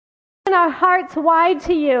our hearts wide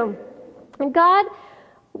to you. And God,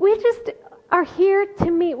 we just are here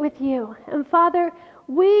to meet with you. And Father,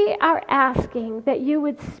 we are asking that you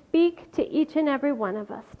would speak to each and every one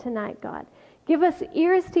of us tonight, God. Give us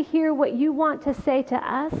ears to hear what you want to say to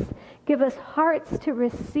us. Give us hearts to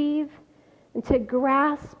receive and to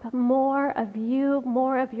grasp more of you,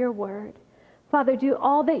 more of your word. Father, do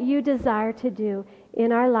all that you desire to do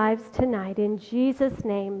in our lives tonight. In Jesus'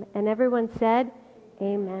 name. And everyone said,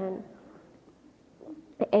 amen.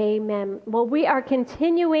 Amen. Well, we are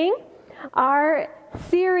continuing our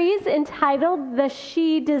series entitled The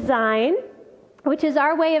She Design, which is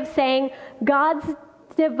our way of saying God's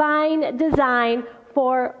divine design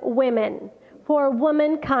for women, for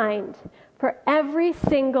womankind, for every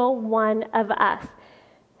single one of us.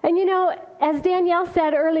 And you know, as Danielle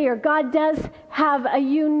said earlier, God does have a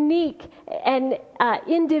unique and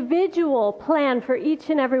individual plan for each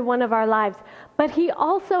and every one of our lives. But he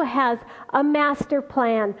also has a master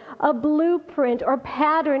plan, a blueprint or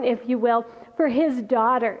pattern, if you will, for his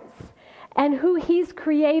daughters and who he's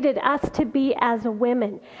created us to be as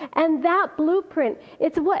women. And that blueprint,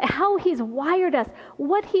 it's how he's wired us,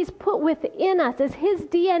 what he's put within us is his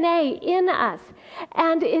DNA in us.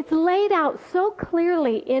 And it's laid out so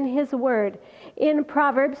clearly in his word in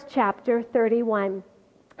Proverbs chapter 31.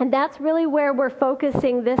 And that's really where we're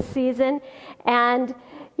focusing this season. And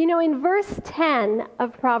you know, in verse 10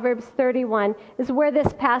 of Proverbs 31 is where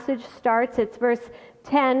this passage starts. It's verse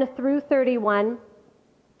 10 through 31.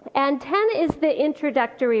 And 10 is the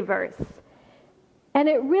introductory verse. And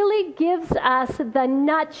it really gives us the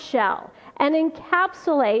nutshell and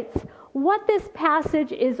encapsulates what this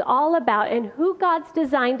passage is all about and who God's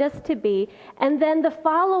designed us to be. And then the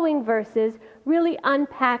following verses really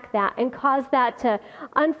unpack that and cause that to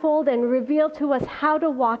unfold and reveal to us how to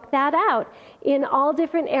walk that out in all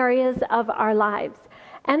different areas of our lives.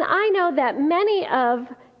 And I know that many of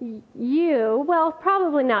you, well,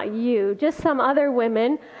 probably not you, just some other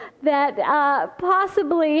women that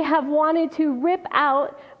possibly have wanted to rip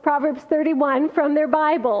out Proverbs 31 from their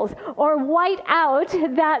Bibles or white out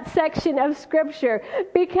that section of Scripture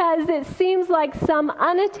because it seems like some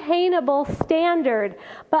unattainable standard.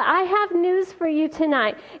 But I have news for you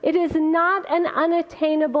tonight. It is not an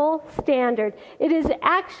unattainable standard. It is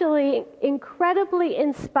actually incredibly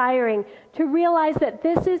inspiring to realize that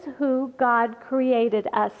this is who God created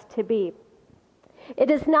us to be. It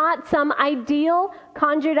is not some ideal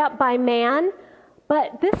conjured up by man,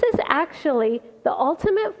 but this is actually the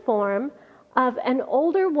ultimate form of an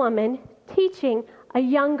older woman teaching a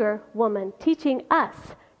younger woman, teaching us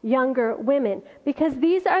younger women, because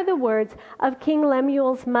these are the words of King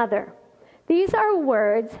Lemuel's mother. These are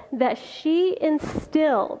words that she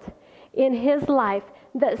instilled in his life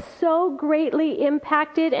that so greatly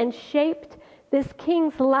impacted and shaped this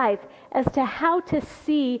king's life as to how to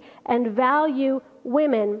see and value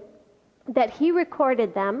women, that he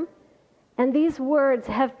recorded them. And these words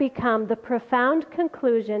have become the profound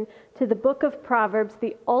conclusion to the book of Proverbs,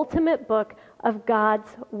 the ultimate book of God's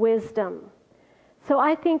wisdom. So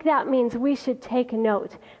I think that means we should take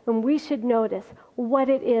note and we should notice what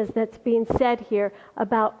it is that's being said here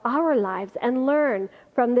about our lives and learn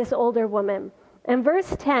from this older woman. In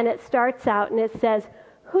verse 10, it starts out and it says,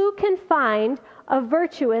 "Who can find a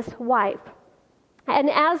virtuous wife?" And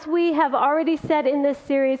as we have already said in this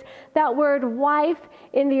series, that word wife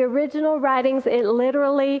in the original writings, it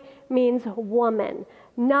literally means woman,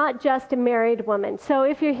 not just a married woman. So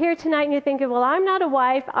if you're here tonight and you're thinking, well, I'm not a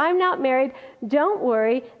wife, I'm not married, don't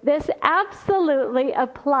worry. This absolutely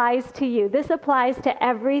applies to you. This applies to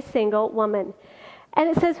every single woman. And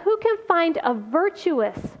it says, who can find a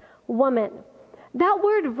virtuous woman? That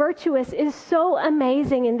word virtuous is so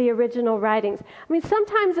amazing in the original writings. I mean,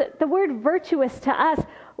 sometimes the word virtuous to us,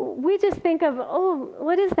 we just think of, oh,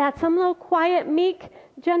 what is that? Some little quiet, meek,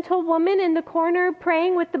 gentle woman in the corner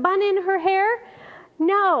praying with the bun in her hair?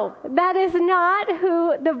 No, that is not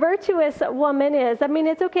who the virtuous woman is. I mean,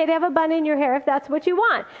 it's okay to have a bun in your hair if that's what you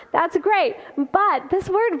want. That's great. But this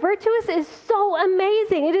word virtuous is so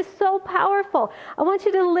amazing. It is so powerful. I want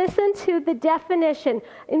you to listen to the definition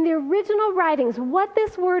in the original writings, what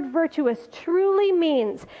this word virtuous truly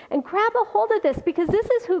means. And grab a hold of this because this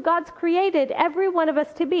is who God's created every one of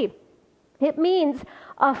us to be. It means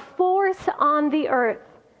a force on the earth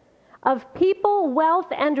of people, wealth,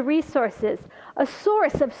 and resources, a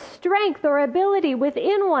source of strength or ability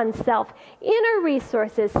within oneself, inner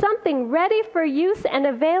resources, something ready for use and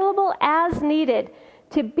available as needed,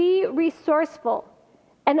 to be resourceful,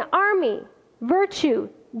 an army, virtue,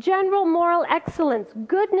 general moral excellence,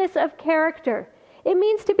 goodness of character. It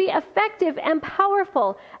means to be effective and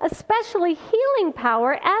powerful, especially healing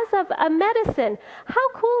power as of a medicine. How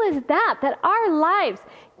cool is that, that our lives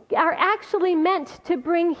are actually meant to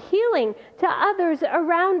bring healing to others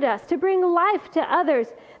around us, to bring life to others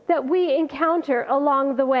that we encounter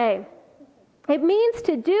along the way. It means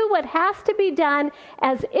to do what has to be done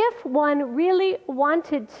as if one really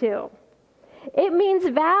wanted to. It means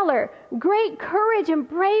valor, great courage and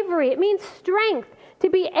bravery. It means strength, to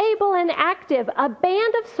be able and active, a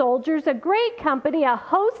band of soldiers, a great company, a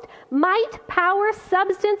host, might, power,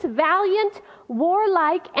 substance, valiant,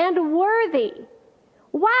 warlike, and worthy.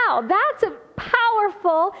 Wow, that's a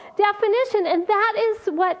powerful definition, and that is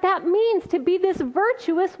what that means, to be this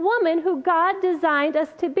virtuous woman who God designed us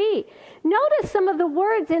to be. Notice some of the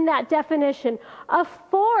words in that definition: a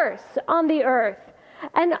force on the earth,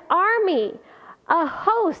 an army, a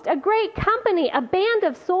host, a great company, a band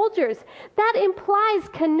of soldiers. That implies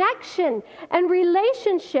connection and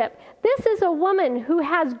relationship. This is a woman who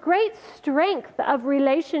has great strength of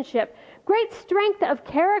relationship, great strength of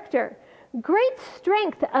character, great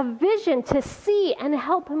strength of vision to see and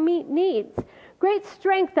help meet needs, great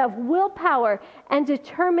strength of willpower and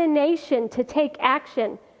determination to take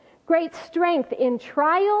action, great strength in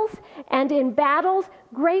trials and in battles,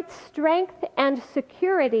 great strength and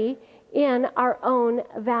security in our own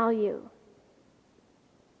value.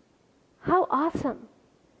 How awesome.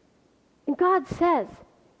 And God says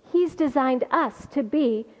He's designed us to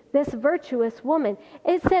be this virtuous woman.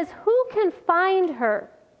 It says, who can find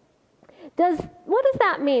her? What does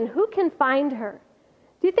that mean? Who can find her?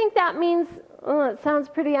 Do you think that means, it sounds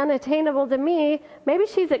pretty unattainable to me, maybe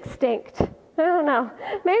she's extinct? I don't know.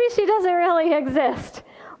 Maybe she doesn't really exist.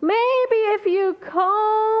 Maybe if you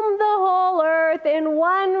comb the whole earth in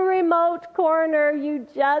one remote corner, you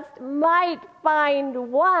just might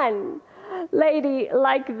find one lady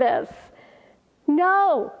like this.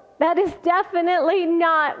 No, that is definitely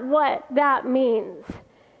not what that means.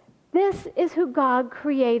 This is who God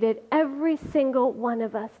created every single one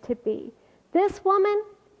of us to be. This woman,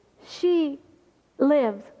 she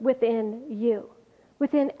lives within you,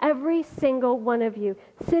 within every single one of you,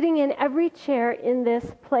 sitting in every chair in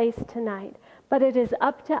this place tonight. But it is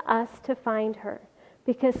up to us to find her,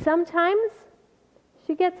 because sometimes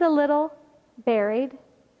she gets a little buried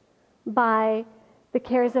by the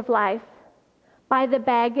cares of life, by the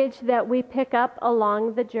baggage that we pick up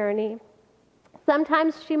along the journey.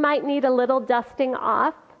 Sometimes she might need a little dusting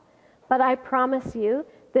off, but I promise you,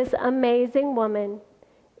 this amazing woman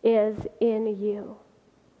is in you.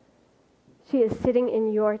 She is sitting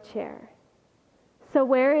in your chair. So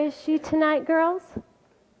where is she tonight, girls?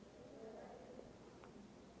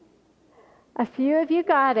 A few of you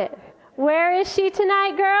got it. Where is she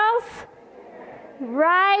tonight, girls?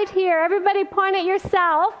 Right here. Everybody point at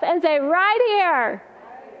yourself and say, right here.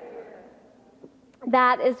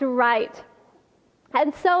 That is right.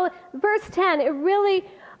 And so verse 10, it really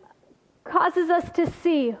causes us to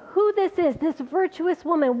see who this is, this virtuous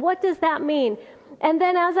woman. What does that mean? And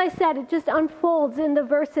then, as I said, it just unfolds in the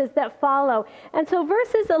verses that follow. And so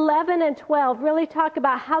verses 11 and 12 really talk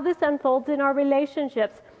about how this unfolds in our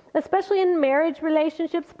relationships, especially in marriage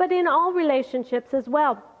relationships, but in all relationships as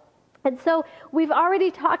well. And so we've already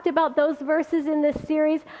talked about those verses in this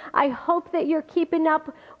series. I hope that you're keeping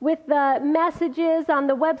up with the messages on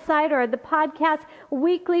the website or the podcast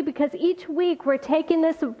weekly, because each week we're taking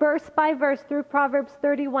this verse by verse through Proverbs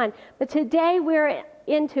 31. But today we're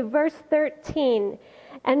into verse 13.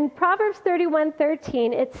 And in Proverbs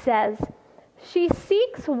 31:13 it says, "She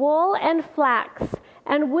seeks wool and flax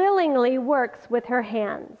and willingly works with her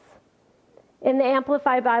hands." In the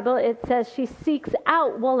Amplified Bible, it says she seeks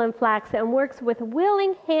out wool and flax and works with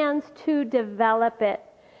willing hands to develop it.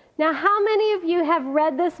 Now, how many of you have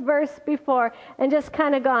read this verse before and just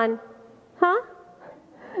kind of gone, huh?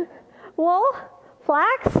 Wool?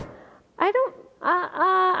 Flax? I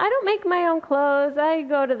don't make my own clothes. I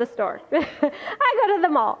go to the store. I go to the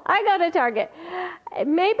mall. I go to Target.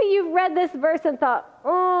 Maybe you've read this verse and thought,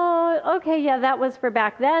 oh, okay, yeah, that was for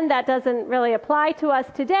back then. That doesn't really apply to us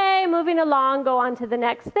today. Moving along, go on to the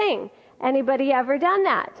next thing. Anybody ever done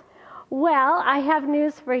that? Well, I have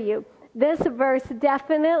news for you. This verse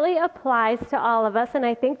definitely applies to all of us, and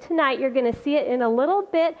I think tonight you're going to see it in a little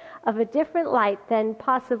bit of a different light than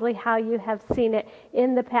possibly how you have seen it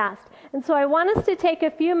in the past. And so I want us to take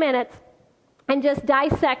a few minutes and just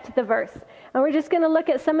dissect the verse. And we're just going to look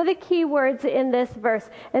at some of the key words in this verse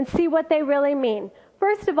and see what they really mean.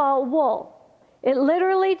 First of all, wool. It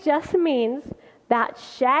literally just means that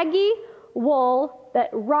shaggy wool, that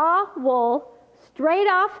raw wool, straight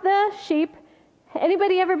off the sheep.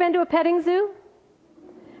 Anybody ever been to a petting zoo?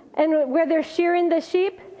 and where they're shearing the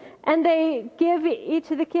sheep, and they give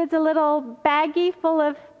each of the kids a little baggie full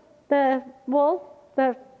of the wool,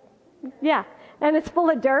 and it's full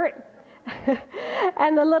of dirt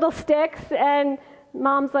and the little sticks, and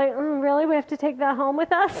mom's like, really, we have to take that home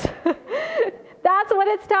with us? That's what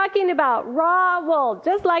it's talking about, raw wool,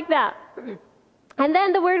 just like that. And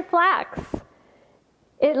then the word flax,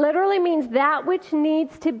 it literally means that which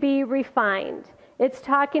needs to be refined. It's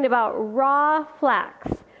talking about raw flax,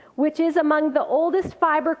 which is among the oldest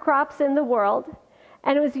fiber crops in the world,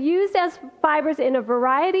 and it was used as fibers in a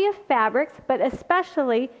variety of fabrics, but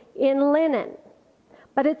especially in linen.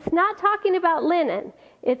 But it's not talking about linen.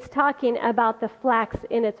 It's talking about the flax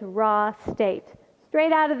in its raw state,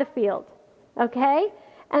 straight out of the field. Okay?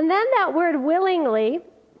 And then that word willingly,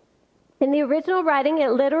 in the original writing,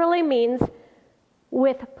 it literally means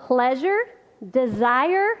with pleasure,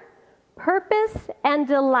 desire, purpose, and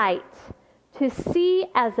delight, to see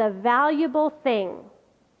as a valuable thing.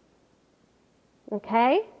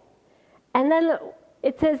 Okay? And then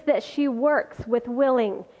it says that she works with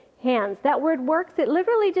willing hands. That word works, it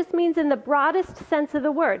literally just means, in the broadest sense of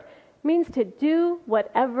the word, means to do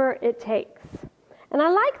whatever it takes. And I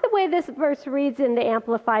like the way this verse reads in the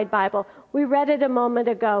Amplified Bible. We read it a moment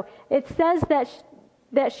ago. It says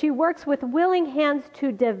that she works with willing hands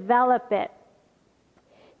to develop it.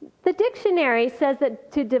 The dictionary says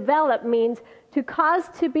that to develop means to cause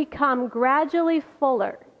to become gradually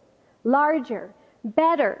fuller, larger,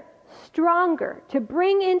 better, stronger, to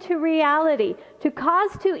bring into reality, to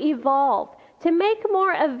cause to evolve, to make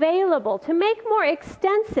more available, to make more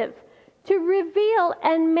extensive, to reveal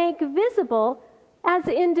and make visible, as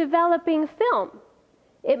in developing film.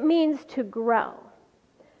 It means to grow.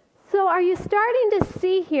 So are you starting to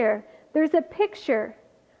see here, there's a picture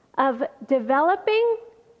of developing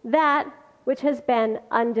that which has been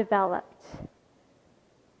undeveloped.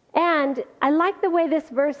 And I like the way this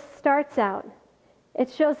verse starts out. It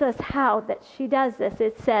shows us how that she does this.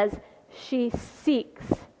 It says she seeks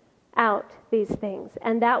out these things.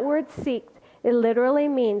 And that word seeks, it literally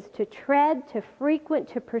means to tread, to frequent,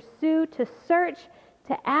 to pursue, to search,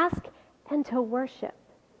 to ask, and to worship.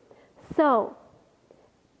 So,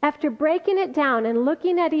 after breaking it down and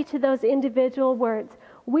looking at each of those individual words,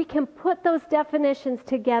 we can put those definitions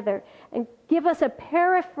together and give us a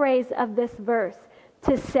paraphrase of this verse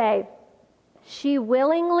to say, she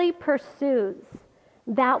willingly pursues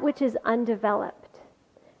that which is undeveloped,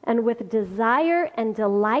 and with desire and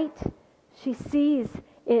delight, she sees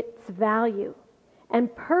its value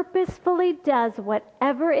and purposefully does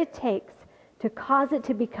whatever it takes to cause it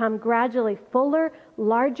to become gradually fuller,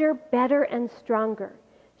 larger, better, and stronger.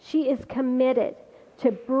 She is committed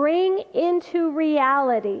to bring into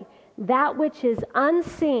reality that which is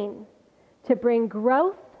unseen, to bring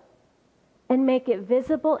growth and make it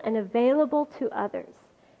visible and available to others.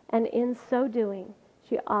 And in so doing,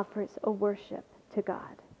 she offers a worship to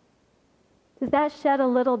God. Does that shed a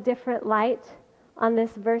little different light on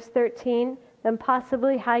this verse 13 than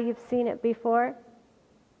possibly how you've seen it before?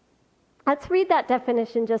 Let's read that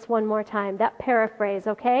definition just one more time, that paraphrase,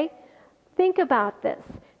 okay? Think about this.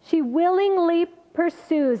 She willingly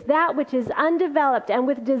pursues that which is undeveloped, and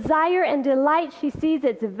with desire and delight she sees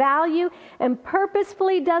its value and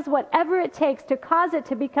purposefully does whatever it takes to cause it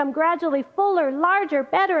to become gradually fuller, larger,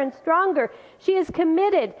 better, and stronger. She is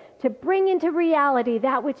committed to bring into reality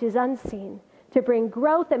that which is unseen, to bring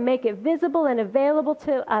growth and make it visible and available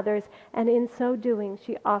to others, and in so doing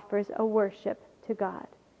she offers a worship to God.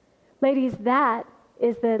 Ladies, that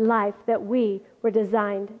is the life that we were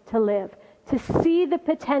designed to live, to see the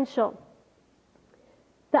potential,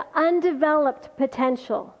 the undeveloped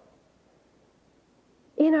potential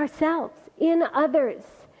in ourselves, in others,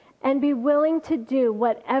 and be willing to do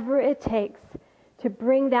whatever it takes to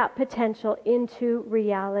bring that potential into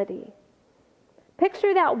reality.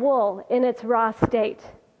 Picture that wool in its raw state,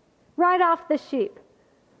 right off the sheep.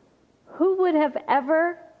 Who would have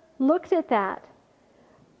ever looked at that?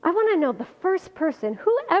 I want to know the first person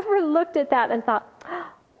who ever looked at that and thought,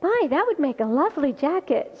 my, that would make a lovely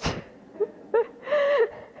jacket.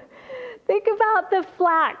 Think about the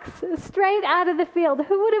flax straight out of the field.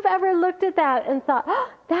 Who would have ever looked at that and thought,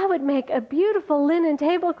 that would make a beautiful linen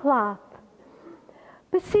tablecloth?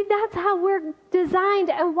 But see, that's how we're designed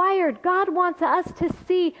and wired. God wants us to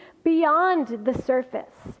see beyond the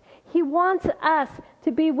surface. He wants us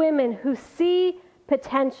to be women who see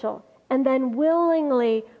potential and then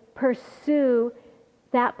willingly pursue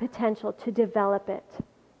that potential to develop it.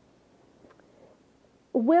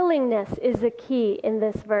 Willingness is a key in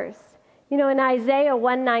this verse. You know, in Isaiah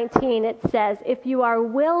 1:19 it says, "If you are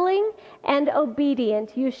willing and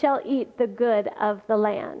obedient, you shall eat the good of the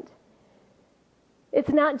land." It's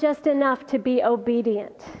not just enough to be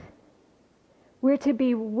obedient. We're to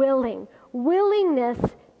be willing. Willingness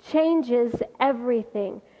changes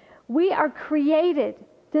everything. We are created,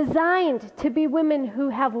 designed to be women who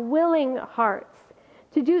have willing hearts,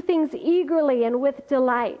 to do things eagerly and with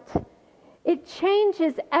delight. It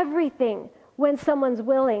changes everything when someone's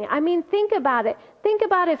willing. I mean, think about it. Think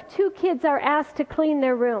about if two kids are asked to clean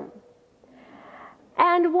their room.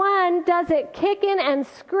 And one does it kicking and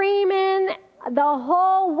screaming the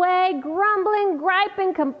whole way, grumbling,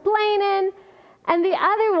 griping, complaining, and the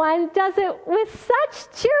other one does it with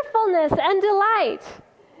such cheerfulness and delight.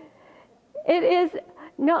 It is,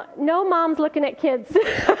 no mom's looking at kids.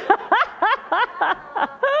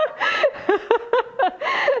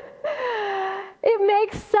 It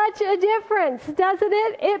makes such a difference, doesn't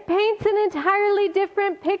it? It paints an entirely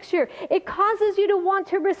different picture. It causes you to want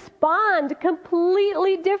to respond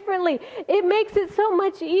completely differently. It makes it so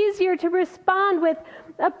much easier to respond with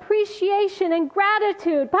appreciation and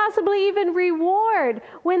gratitude, possibly even reward,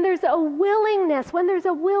 when there's a willingness, when there's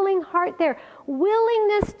a willing heart there.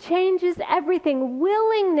 Willingness changes everything.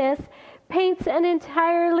 Willingness paints an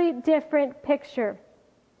entirely different picture.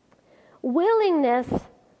 Willingness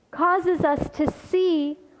causes us to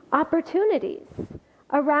see opportunities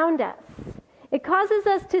around us. It causes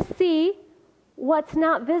us to see what's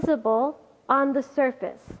not visible on the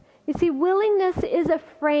surface. You see, willingness is a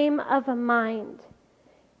frame of a mind.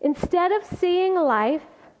 Instead of seeing life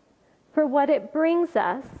for what it brings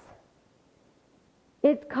us,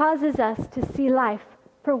 it causes us to see life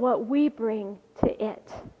for what we bring to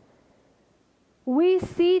it. We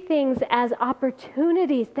see things as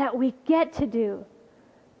opportunities that we get to do,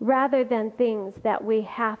 rather than things that we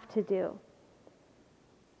have to do.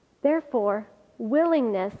 Therefore,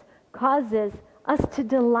 willingness causes us to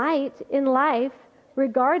delight in life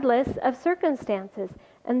regardless of circumstances.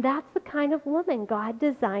 And that's the kind of woman God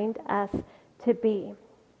designed us to be.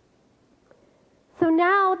 So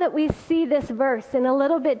now that we see this verse in a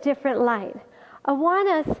little bit different light, I want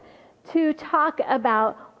us to talk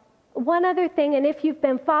about one other thing. And if you've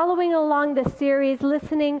been following along the series,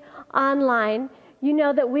 listening online, you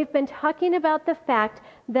know that we've been talking about the fact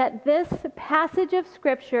that this passage of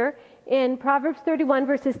Scripture in Proverbs 31,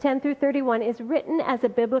 verses 10 through 31, is written as a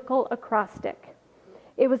biblical acrostic.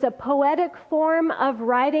 It was a poetic form of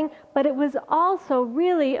writing, but it was also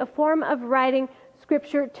really a form of writing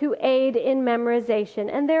Scripture to aid in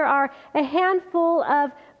memorization. And there are a handful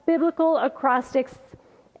of biblical acrostics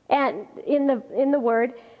in the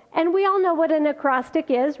Word. And we all know what an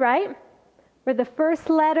acrostic is, right? Where the first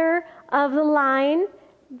letter of the line,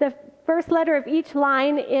 the first letter of each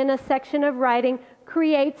line in a section of writing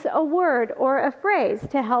creates a word or a phrase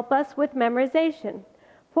to help us with memorization.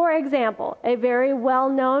 For example, a very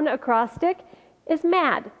well-known acrostic is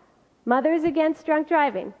MAD, Mothers Against Drunk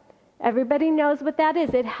Driving. Everybody knows what that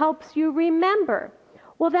is. It helps you remember.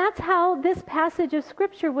 Well, that's how this passage of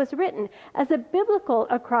Scripture was written, as a biblical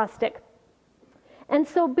acrostic. And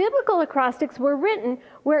so biblical acrostics were written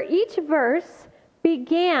where each verse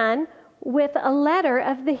began with a letter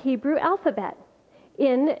of the Hebrew alphabet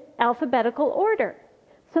in alphabetical order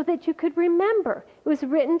so that you could remember. It was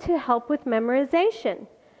written to help with memorization.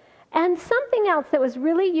 And something else that was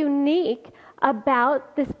really unique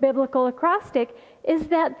about this biblical acrostic is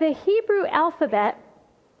that the Hebrew alphabet,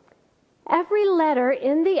 every letter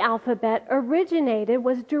in the alphabet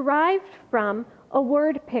was derived from a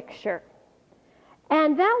word picture.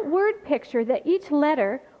 And that word picture that each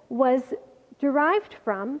letter was derived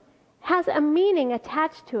from has a meaning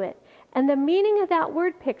attached to it. And the meaning of that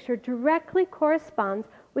word picture directly corresponds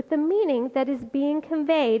with the meaning that is being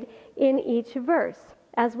conveyed in each verse,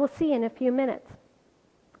 as we'll see in a few minutes.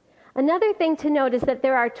 Another thing to note is that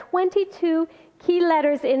there are 22 key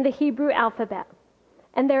letters in the Hebrew alphabet.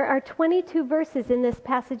 And there are 22 verses in this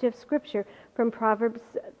passage of Scripture from Proverbs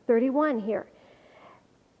 31 here.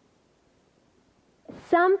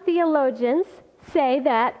 Some theologians say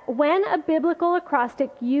that when a biblical acrostic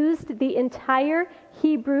used the entire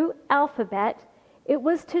Hebrew alphabet, it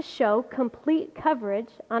was to show complete coverage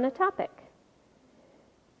on a topic.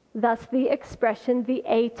 Thus the expression the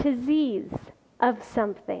A to Z's of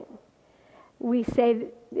something. We say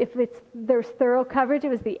if there's thorough coverage, it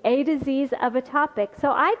was the A to Z's of a topic.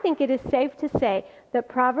 So I think it is safe to say that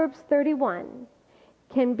Proverbs 31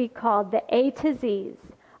 can be called the A to Z's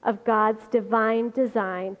of God's divine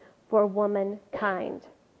design for womankind.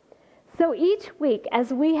 So each week,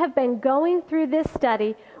 as we have been going through this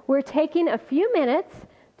study, we're taking a few minutes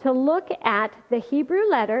to look at the Hebrew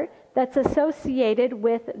letter that's associated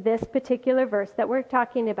with this particular verse that we're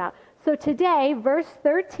talking about. So today, verse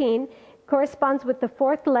 13 corresponds with the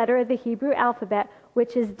fourth letter of the Hebrew alphabet,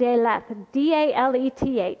 which is Daleth,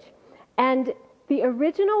 D-A-L-E-T-H. And the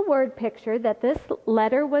original word picture that this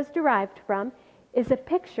letter was derived from is a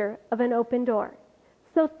picture of an open door.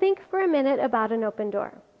 So think for a minute about an open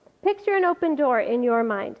door. Picture an open door in your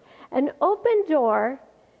mind. An open door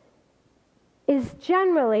is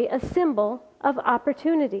generally a symbol of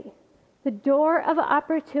opportunity. The door of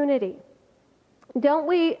opportunity. Don't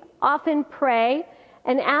we often pray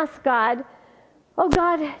and ask God, oh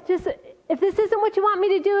God, just if this isn't what you want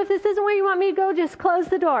me to do, if this isn't where you want me to go, just close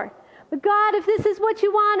the door. But God, if this is what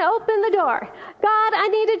you want, open the door. God, I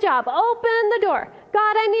need a job. Open the door.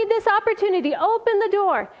 God, I need this opportunity. Open the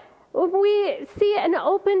door. We see an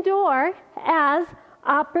open door as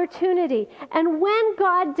opportunity. And when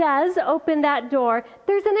God does open that door,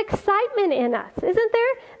 there's an excitement in us, isn't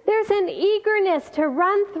there? There's an eagerness to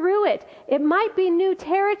run through it. It might be new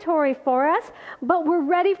territory for us, but we're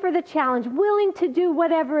ready for the challenge, willing to do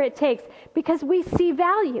whatever it takes because we see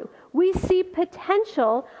value. We see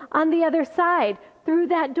potential on the other side through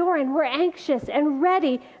that door, and we're anxious and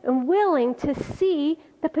ready and willing to see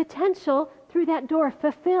the potential through that door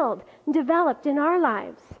fulfilled and developed in our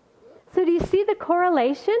lives. So do you see the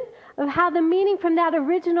correlation of how the meaning from that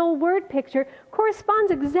original word picture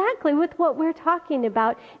corresponds exactly with what we're talking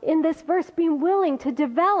about in this verse, being willing to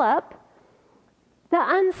develop the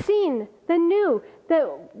unseen, the new,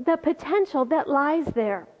 the potential that lies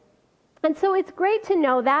there. And so it's great to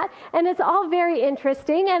know that, and it's all very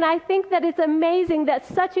interesting, and I think that it's amazing that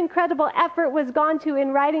such incredible effort was gone to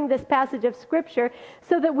in writing this passage of Scripture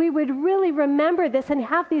so that we would really remember this and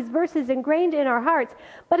have these verses ingrained in our hearts.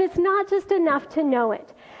 But it's not just enough to know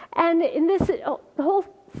it. And in this whole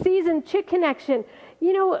season, Chick Connection,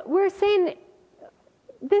 we're saying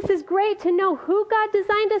this is great to know who God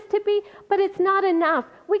designed us to be, but it's not enough.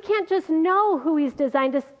 We can't just know who He's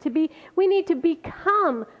designed us to be. We need to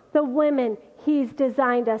become the women He's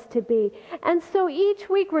designed us to be. And so each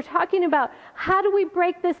week we're talking about how do we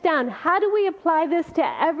break this down? How do we apply this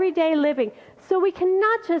to everyday living so we can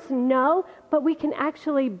not just know, but we can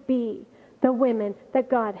actually be the women that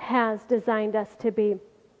God has designed us to be.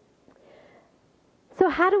 So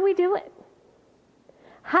how do we do it?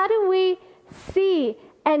 How do we see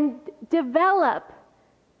and develop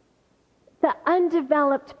the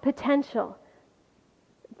undeveloped potential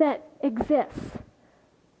that exists?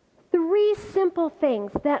 3 simple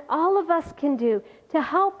things that all of us can do to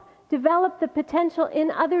help develop the potential in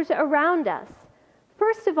others around us.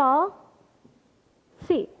 First of all,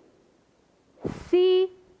 see.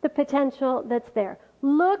 See the potential that's there.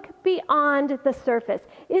 Look beyond the surface.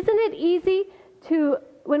 Isn't it easy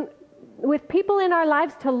with people in our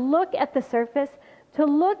lives to look at the surface, to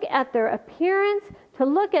look at their appearance, to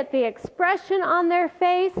look at the expression on their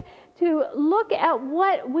face, to look at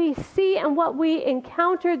what we see and what we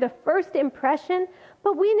encounter, the first impression,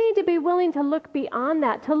 but we need to be willing to look beyond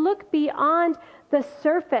that, to look beyond the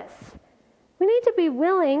surface. We need to be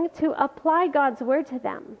willing to apply God's word to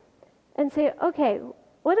them and say, okay,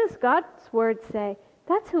 what does God's word say?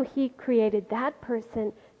 That's who He created that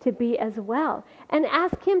person to be as well. And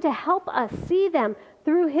ask Him to help us see them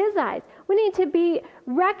through His eyes. We need to be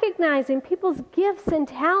recognizing people's gifts and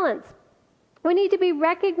talents. We need to be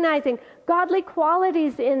recognizing godly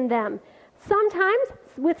qualities in them. Sometimes,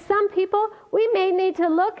 with some people, we may need to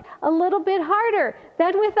look a little bit harder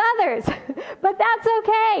than with others. But that's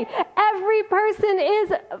okay. Every person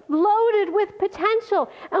is loaded with potential,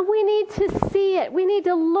 and we need to see it. We need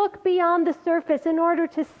to look beyond the surface in order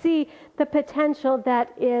to see the potential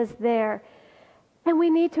that is there. And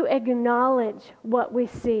we need to acknowledge what we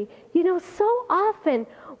see. So often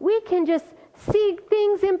we can just see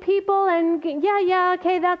things in people and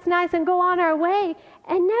okay, that's nice, and go on our way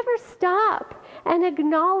and never stop and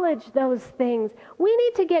acknowledge those things. We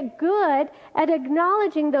need to get good at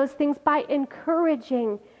acknowledging those things by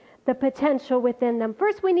encouraging the potential within them.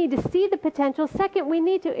 First, we need to see the potential. Second, we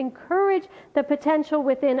need to encourage the potential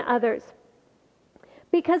within others.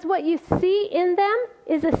 Because what you see in them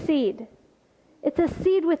is a seed. It's a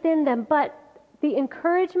seed within them, but the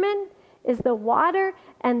encouragement is the water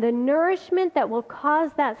and the nourishment that will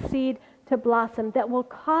cause that seed to blossom, that will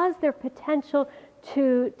cause their potential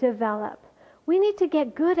to develop. We need to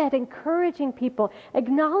get good at encouraging people,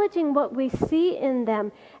 acknowledging what we see in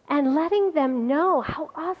them, and letting them know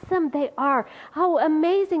how awesome they are, how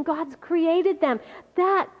amazing God's created them.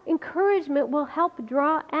 That encouragement will help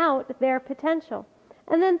draw out their potential.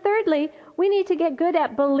 And then thirdly, we need to get good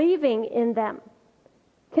at believing in them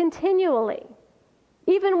continually.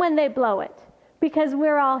 even when they blow it, because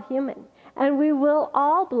we're all human and we will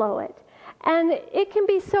all blow it. And it can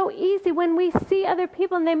be so easy when we see other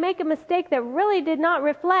people and they make a mistake that really did not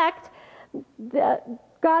reflect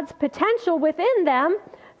God's potential within them.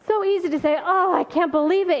 So easy to say, oh, I can't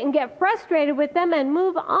believe it, and get frustrated with them and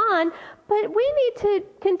move on. But we need to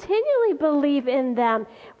continually believe in them.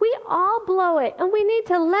 We all blow it, and we need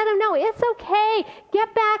to let them know it's okay.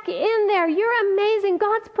 Get back in there. You're amazing.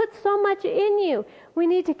 God's put so much in you. We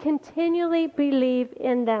need to continually believe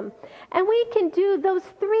in them. And we can do those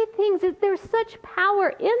three things. There's such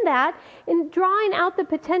power in that, in drawing out the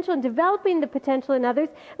potential and developing the potential in others.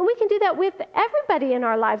 And we can do that with everybody in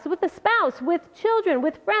our lives, with a spouse, with children,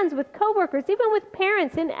 with friends, with coworkers, even with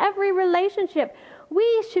parents, in every relationship.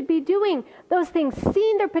 We should be doing those things,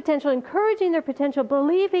 seeing their potential, encouraging their potential,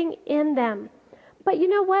 believing in them. But you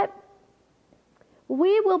know what?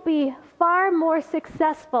 We will be far more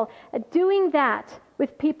successful at doing that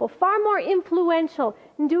with people, far more influential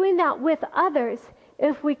in doing that with others,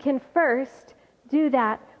 if we can first do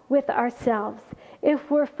that with ourselves. If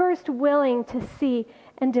we're first willing to see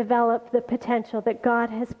and develop the potential that God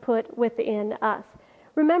has put within us.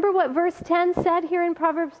 Remember what verse 10 said here in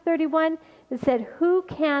Proverbs 31? It said, who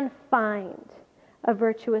can find a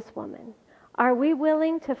virtuous woman? Are we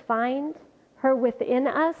willing to find her within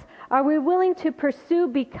us? Are we willing to pursue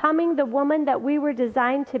becoming the woman that we were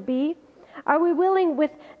designed to be? Are we willing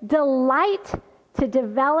with delight to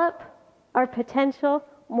develop our potential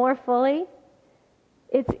more fully?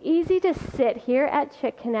 It's easy to sit here at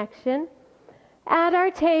Chick Connection, at our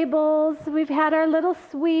tables, we've had our little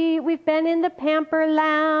suite, we've been in the Pamper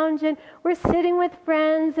Lounge, and we're sitting with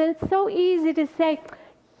friends, and it's so easy to say,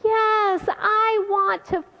 yes, I want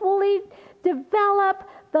to fully develop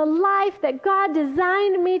the life that God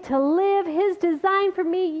designed me to live, His design for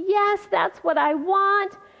me. Yes, that's what I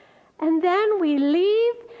want. And then we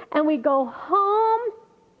leave, and we go home,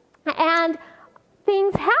 and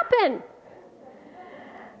things happen.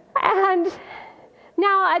 And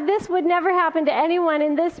now, this would never happen to anyone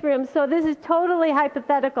in this room, so this is totally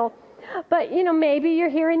hypothetical. But, maybe you're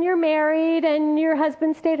here and you're married and your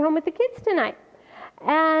husband stayed home with the kids tonight.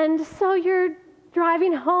 And so you're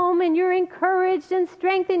driving home and you're encouraged and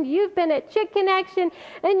strengthened. You've been at Chick Connection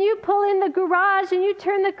and you pull in the garage and you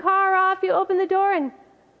turn the car off, you open the door and,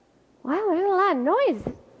 wow, there's a lot of noise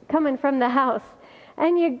coming from the house.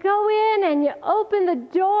 And you go in and you open the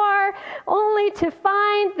door only to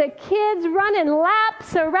find the kids running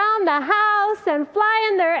laps around the house and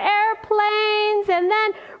flying their airplanes and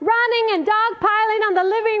then running and dogpiling on the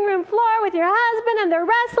living room floor with your husband, and they're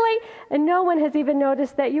wrestling, and no one has even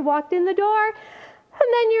noticed that you walked in the door.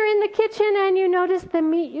 And then you're in the kitchen and you notice the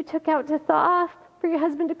meat you took out to thaw for your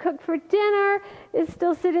husband to cook for dinner is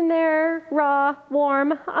still sitting there raw,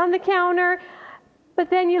 warm on the counter. But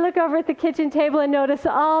then you look over at the kitchen table and notice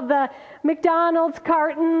all the McDonald's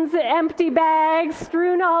cartons, empty bags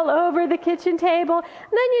strewn all over the kitchen table. And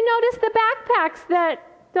then you notice the backpacks that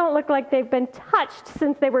don't look like they've been touched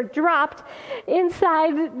since they were dropped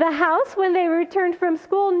inside the house when they returned from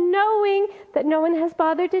school, knowing that no one has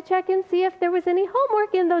bothered to check and see if there was any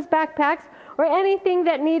homework in those backpacks or anything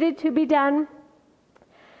that needed to be done.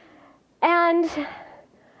 And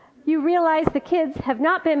you realize the kids have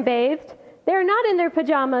not been bathed. They're not in their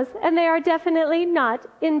pajamas, and they are definitely not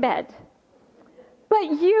in bed.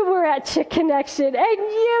 But you were at Chick Connection, and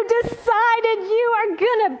you decided you are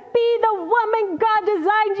going to be the woman God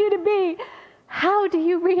designed you to be. How do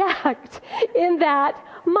you react in that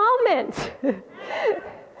moment?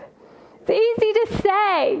 It's easy to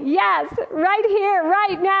say, yes, right here,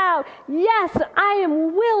 right now. Yes, I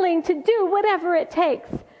am willing to do whatever it takes.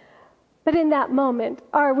 But in that moment,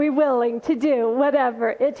 are we willing to do whatever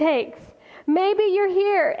it takes? Maybe you're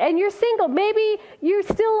here and you're single. Maybe you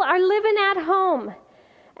still are living at home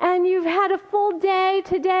and you've had a full day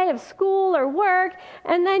today of school or work,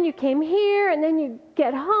 and then you came here and then you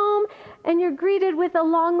get home and you're greeted with a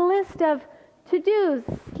long list of to-dos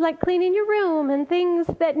like cleaning your room and things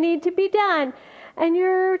that need to be done. And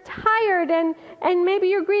you're tired and maybe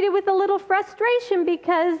you're greeted with a little frustration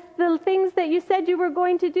because the things that you said you were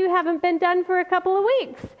going to do haven't been done for a couple of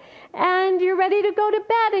weeks. And you're ready to go to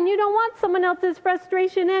bed and you don't want someone else's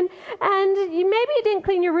frustration and maybe you didn't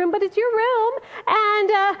clean your room, but it's your room.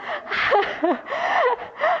 And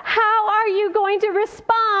how are you going to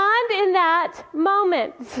respond in that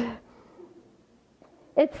moment?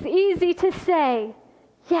 It's easy to say,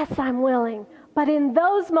 yes, I'm willing. But in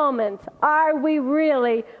those moments, are we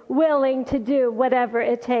really willing to do whatever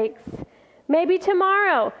it takes? Maybe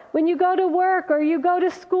tomorrow, when you go to work or you go to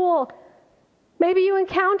school, maybe you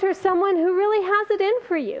encounter someone who really has it in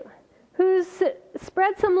for you, who's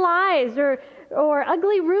spread some lies or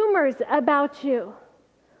ugly rumors about you?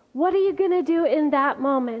 What are you going to do in that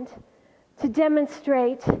moment to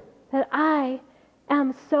demonstrate that I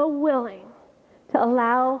am so willing to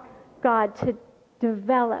allow God to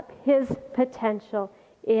develop his potential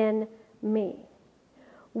in me?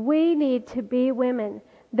 We need to be women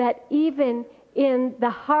that even in the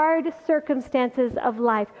hard circumstances of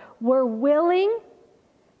life, we're willing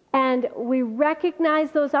and we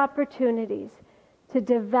recognize those opportunities to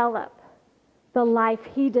develop the life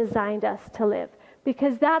he designed us to live.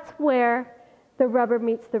 Because that's where the rubber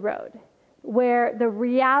meets the road, where the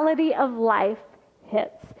reality of life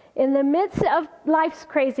hits. In the midst of life's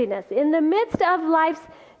craziness, in the midst of life's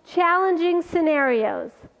challenging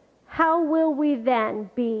scenarios, how will we then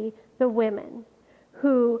be the women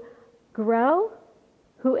who grow,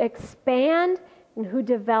 who expand, and who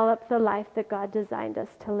develop the life that God designed us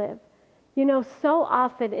to live? You know, so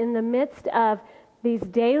often in the midst of these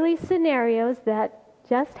daily scenarios that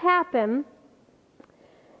just happen,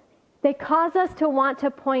 they cause us to want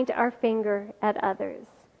to point our finger at others.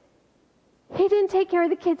 He didn't take care of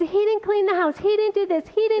the kids. He didn't clean the house. He didn't do this.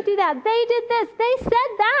 He didn't do that. They did this. They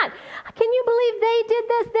said that. Can you believe they did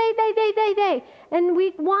this? They. And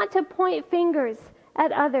we want to point fingers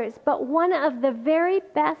at others. But one of the very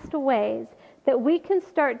best ways that we can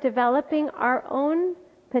start developing our own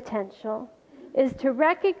potential is to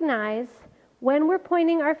recognize when we're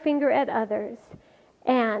pointing our finger at others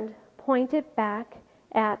and point it back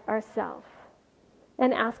at ourselves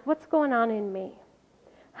and ask, what's going on in me?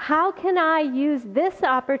 How can I use this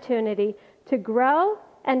opportunity to grow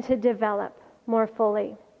and to develop more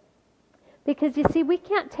fully? Because you see, we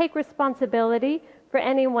can't take responsibility for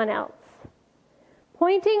anyone else.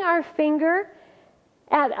 Pointing our finger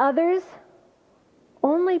at others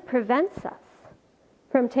only prevents us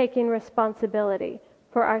from taking responsibility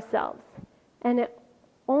for ourselves. And it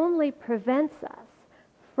only prevents us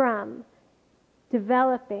from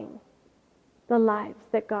developing the lives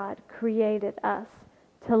that God created us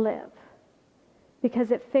to live,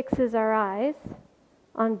 because it fixes our eyes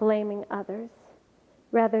on blaming others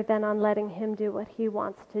rather than on letting him do what he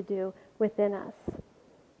wants to do within us.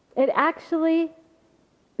 It actually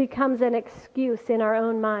becomes an excuse in our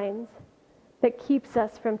own minds that keeps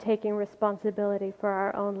us from taking responsibility for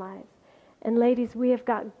our own lives. And ladies, we have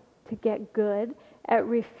got to get good at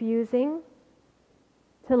refusing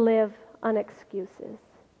to live on excuses.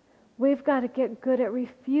 We've got to get good at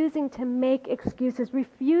refusing to make excuses,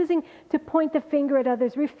 refusing to point the finger at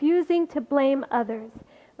others, refusing to blame others.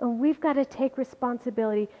 And we've got to take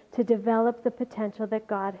responsibility to develop the potential that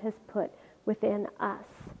God has put within us.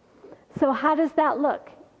 So how does that look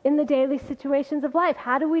in the daily situations of life?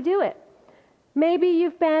 How do we do it? Maybe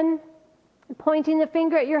you've been pointing the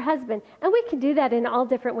finger at your husband. And we can do that in all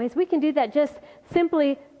different ways. We can do that just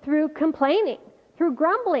simply through complaining, through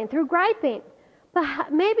grumbling, through griping.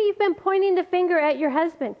 But maybe you've been pointing the finger at your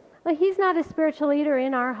husband. Well, he's not a spiritual leader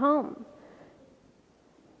in our home.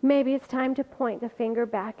 Maybe it's time to point the finger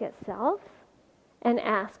back at self and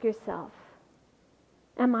ask yourself,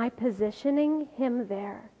 am I positioning him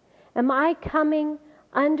there? Am I coming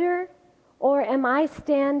under, or am I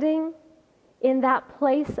standing in that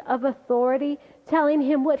place of authority, telling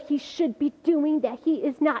him what he should be doing that he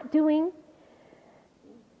is not doing?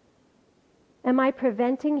 Am I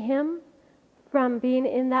preventing him from being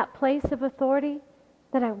in that place of authority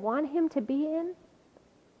that I want him to be in?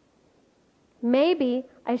 Maybe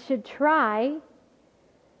I should try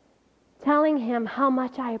telling him how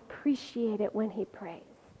much I appreciate it when he prays,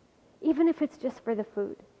 even if it's just for the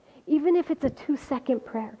food, even if it's a 2-second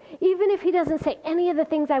prayer, even if he doesn't say any of the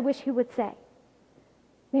things I wish he would say.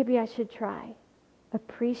 Maybe I should try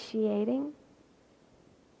appreciating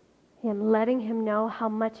him, letting him know how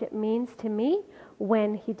much it means to me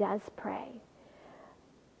when he does pray.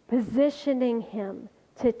 Positioning him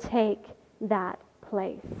to take that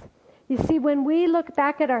place. You see, when we look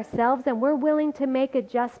back at ourselves and we're willing to make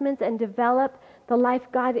adjustments and develop the life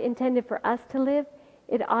God intended for us to live,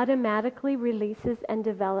 it automatically releases and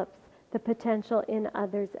develops the potential in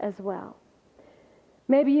others as well.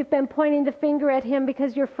 Maybe you've been pointing the finger at him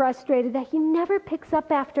because you're frustrated that he never picks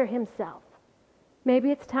up after himself.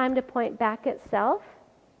 Maybe it's time to point back at self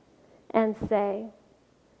and say,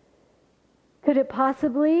 could it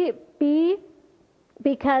possibly be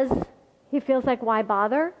because he feels like, why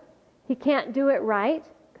bother? He can't do it right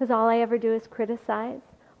because all I ever do is criticize.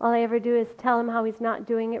 All I ever do is tell him how he's not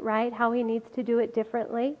doing it right, how he needs to do it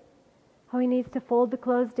differently, how he needs to fold the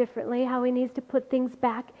clothes differently, how he needs to put things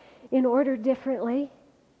back in order differently.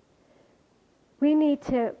 We need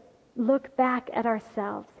to look back at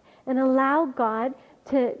ourselves and allow God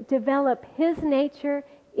to develop His nature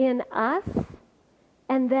in us,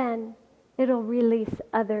 and then it'll release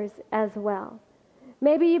others as well.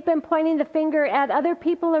 Maybe you've been pointing the finger at other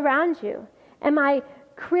people around you. Am I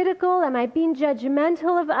critical? Am I being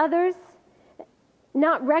judgmental of others?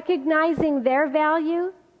 Not recognizing their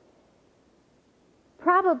value?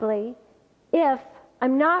 Probably, if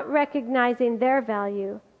I'm not recognizing their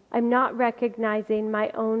value, I'm not recognizing my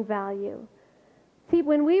own value. See,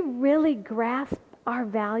 when we really grasp our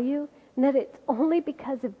value, and that it's only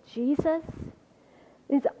because of Jesus,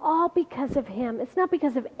 it's all because of Him. It's not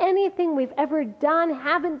because of anything we've ever done,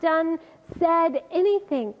 haven't done, said,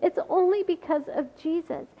 anything. It's only because of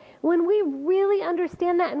Jesus. When we really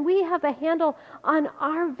understand that and we have a handle on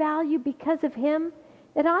our value because of Him,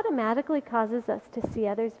 it automatically causes us to see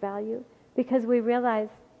others' value, because we realize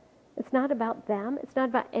it's not about them. It's not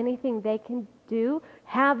about anything they can do,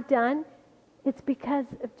 have done. It's because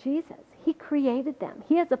of Jesus. He created them.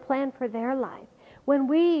 He has a plan for their life. When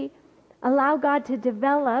we allow God to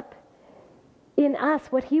develop in us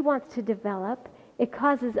what He wants to develop, it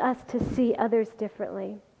causes us to see others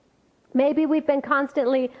differently. Maybe we've been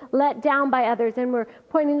constantly let down by others and we're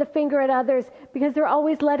pointing the finger at others because they're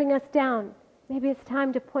always letting us down. Maybe it's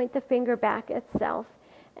time to point the finger back at self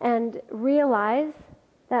and realize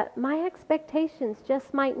that my expectations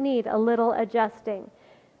just might need a little adjusting,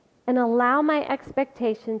 and allow my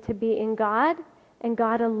expectation to be in God and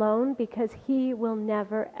God alone, because He will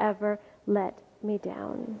never, ever let me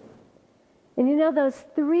down. And you know, those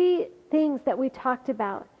three things that we talked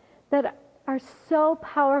about that are so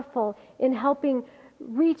powerful in helping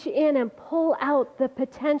reach in and pull out the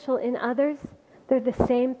potential in others, they're the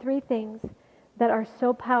same three things that are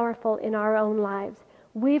so powerful in our own lives.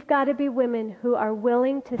 We've got to be women who are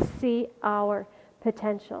willing to see our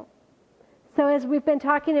potential. So as we've been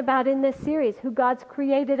talking about in this series, who God's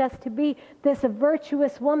created us to be, this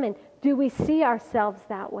virtuous woman, do we see ourselves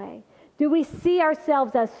that way? Do we see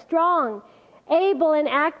ourselves as strong, able and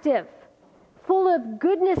active, full of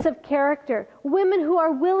goodness of character, women who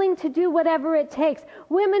are willing to do whatever it takes,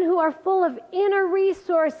 women who are full of inner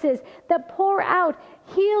resources that pour out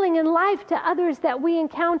healing and life to others that we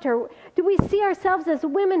encounter? Do we see ourselves as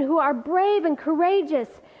women who are brave and courageous,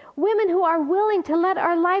 women who are willing to let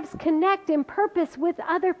our lives connect in purpose with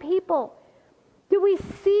other people? Do we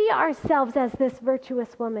see ourselves as this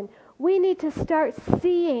virtuous woman? We need to start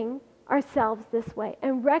seeing ourselves this way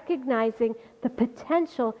and recognizing the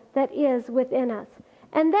potential that is within us.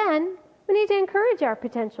 And then we need to encourage our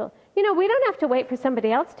potential. You know, we don't have to wait for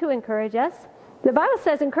somebody else to encourage us. The Bible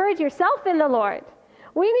says, encourage yourself in the Lord.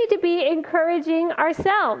 We need to be encouraging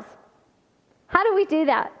ourselves. How do we do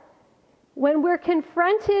that? When we're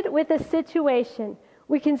confronted with a situation,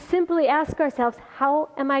 we can simply ask ourselves, how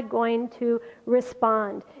am I going to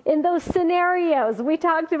respond? In those scenarios we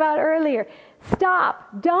talked about earlier,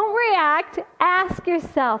 stop, don't react, ask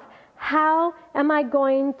yourself, how am I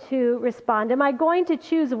going to respond? Am I going to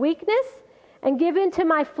choose weakness and give in to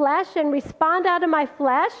my flesh and respond out of my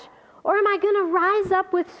flesh? Or am I going to rise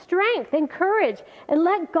up with strength and courage and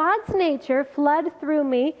let God's nature flood through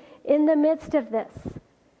me in the midst of this?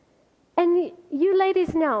 And you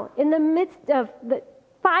ladies know, in the midst of the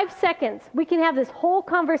 5 seconds, we can have this whole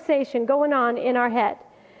conversation going on in our head.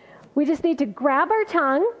 We just need to grab our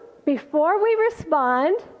tongue before we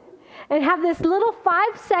respond and have this little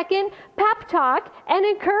 5-second pep talk and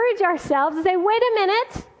encourage ourselves and say, wait a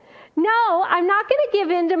minute, no, I'm not going to give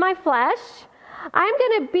in to my flesh. I'm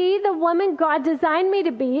going to be the woman God designed me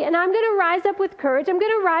to be, and I'm going to rise up with courage. I'm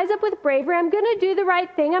going to rise up with bravery. I'm going to do the right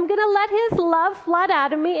thing. I'm going to let His love flood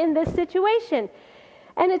out of me in this situation.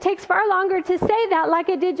 And it takes far longer to say that like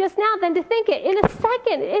I did just now than to think it. In a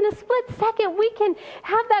second, in a split second, we can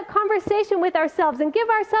have that conversation with ourselves and give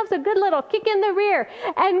ourselves a good little kick in the rear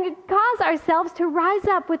and cause ourselves to rise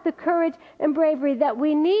up with the courage and bravery that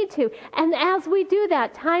we need to. And as we do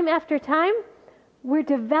that time after time, we're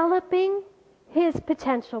developing His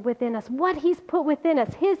potential within us, what He's put within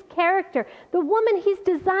us, His character, the woman He's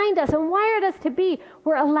designed us and wired us to be.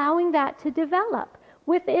 We're allowing that to develop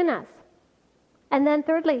within us. And then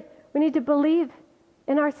thirdly, we need to believe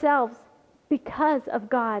in ourselves because of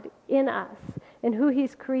God in us and who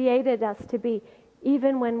He's created us to be,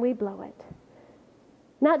 even when we blow it.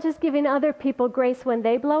 Not just giving other people grace when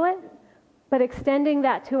they blow it, but extending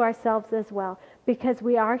that to ourselves as well, because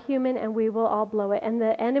we are human and we will all blow it. And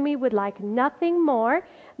the enemy would like nothing more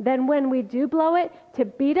than when we do blow it to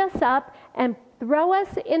beat us up and throw us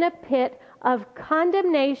in a pit of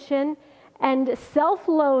condemnation and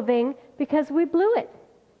self-loathing because we blew it.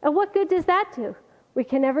 And what good does that do? We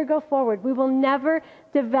can never go forward. We will never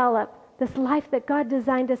develop this life that God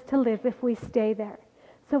designed us to live if we stay there.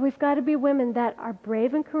 So we've got to be women that are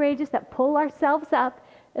brave and courageous, that pull ourselves up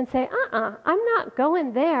and say, I'm not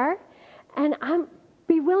going there. And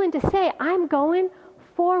be willing to say, I'm going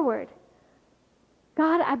forward.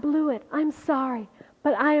 God, I blew it. I'm sorry.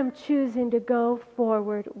 But I am choosing to go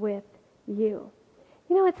forward with you.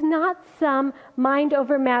 You know, it's not some mind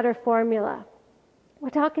over matter formula. We're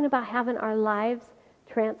talking about having our lives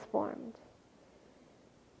transformed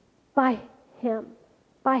by Him,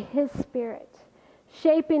 by His Spirit,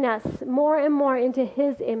 shaping us more and more into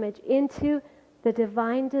His image, into the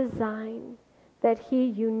divine design that He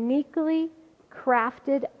uniquely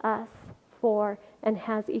crafted us for and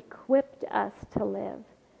has equipped us to live.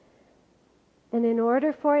 And in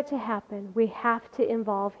order for it to happen, we have to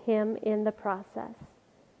involve Him in the process.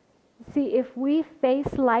 See, if we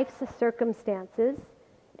face life's circumstances,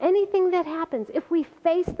 anything that happens, if we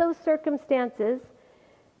face those circumstances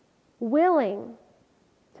willing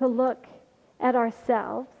to look at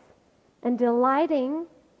ourselves and delighting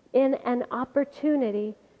in an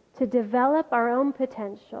opportunity to develop our own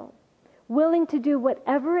potential, willing to do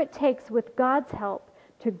whatever it takes with God's help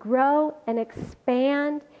to grow and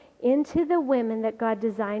expand into the women that God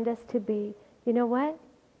designed us to be, you know what?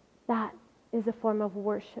 That is a form of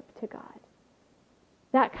worship to God.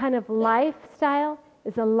 That kind of lifestyle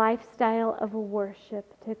is a lifestyle of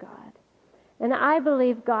worship to God. And I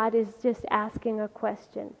believe God is just asking a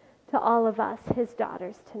question to all of us, His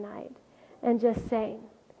daughters, tonight, and just saying,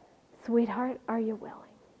 sweetheart, are you willing?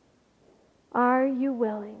 Are you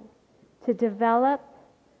willing to develop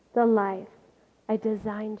the life I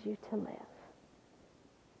designed you to live?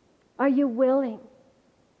 Are you willing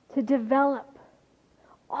to develop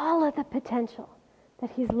all of the potential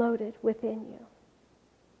that He's loaded within you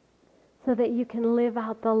so that you can live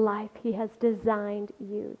out the life He has designed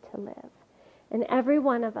you to live? And every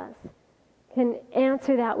one of us can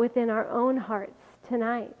answer that within our own hearts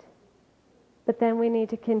tonight. But then we need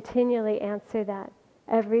to continually answer that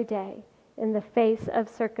every day in the face of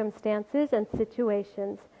circumstances and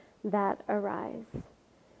situations that arise.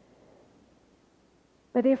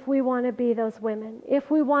 But if we want to be those women,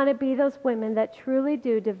 if we want to be those women that truly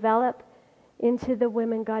do develop into the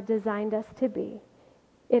women God designed us to be,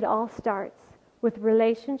 it all starts with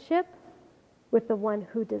relationship with the one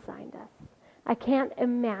who designed us. I can't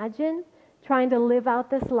imagine trying to live out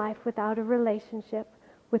this life without a relationship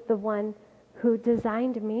with the one who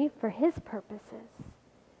designed me for His purposes.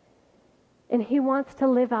 And He wants to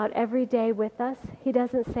live out every day with us. He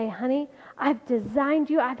doesn't say, honey, I've designed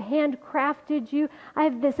you, I've handcrafted you, I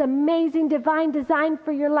have this amazing divine design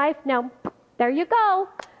for your life. Now, there you go.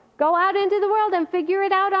 Go out into the world and figure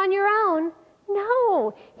it out on your own.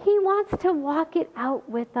 No, He wants to walk it out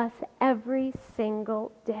with us every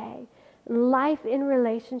single day. Life in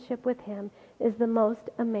relationship with Him is the most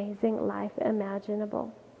amazing life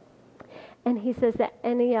imaginable. And He says that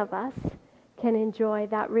any of us can enjoy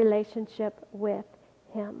that relationship with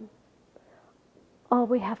Him. All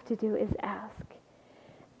we have to do is ask.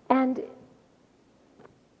 And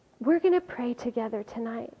we're going to pray together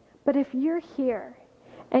tonight. But if you're here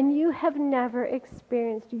and you have never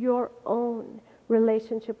experienced your own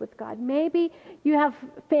relationship with God, maybe you have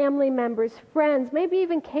family members, friends, maybe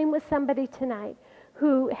even came with somebody tonight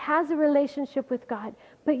who has a relationship with God,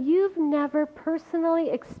 but you've never personally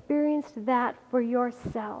experienced that for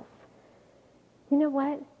yourself. You know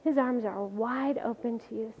what? His arms are wide open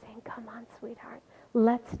to you, saying, come on, sweetheart,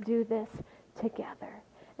 let's do this together.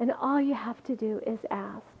 And all you have to do is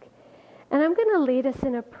ask. And I'm going to lead us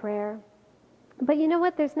in a prayer. But you know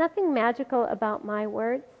what? There's nothing magical about my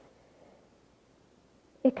words.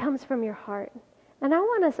 It comes from your heart. And I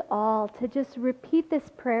want us all to just repeat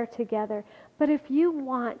this prayer together. But if you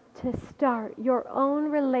want to start your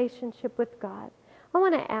own relationship with God, I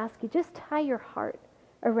want to ask you, just tie your heart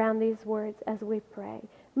around these words as we pray.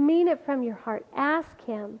 Mean it from your heart. Ask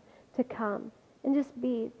Him to come and just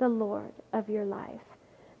be the Lord of your life.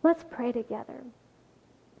 Let's pray together.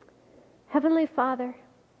 Heavenly Father,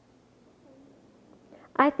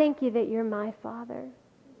 I thank you that you're my Father,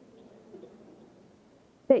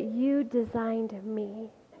 that you designed me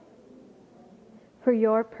for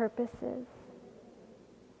your purposes.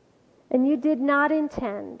 And you did not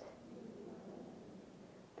intend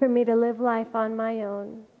for me to live life on my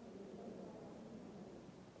own.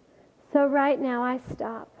 So right now I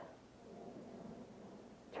stop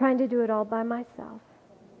trying to do it all by myself.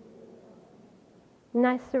 And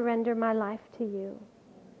I surrender my life to you.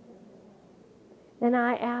 And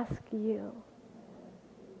I ask you,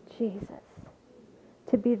 Jesus,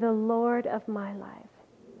 to be the Lord of my life.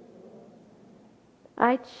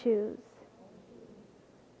 I choose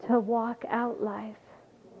to walk out life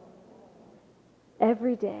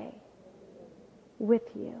every day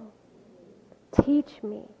with you. Teach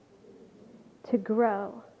me to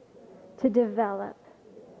grow, to develop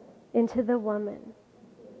into the woman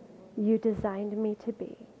you designed me to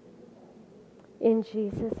be. In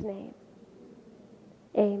Jesus' name,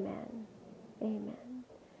 amen. Amen.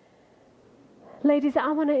 Ladies,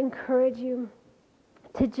 I want to encourage you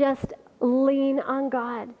to just lean on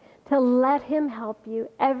God, to let him help you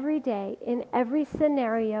every day in every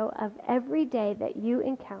scenario of every day that you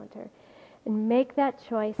encounter, and make that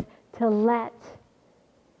choice to let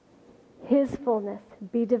his fullness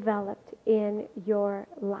be developed in your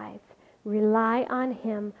life. Rely on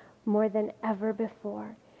him more than ever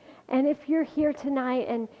before. And if you're here tonight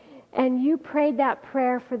and you prayed that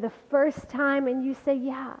prayer for the first time and you say,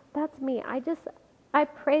 yeah, that's me. I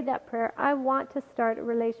prayed that prayer. I want to start a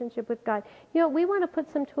relationship with God. You know, we want to put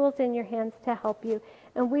some tools in your hands to help you.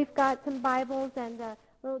 And we've got some Bibles and a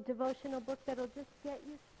little devotional book that'll just get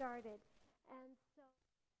you started.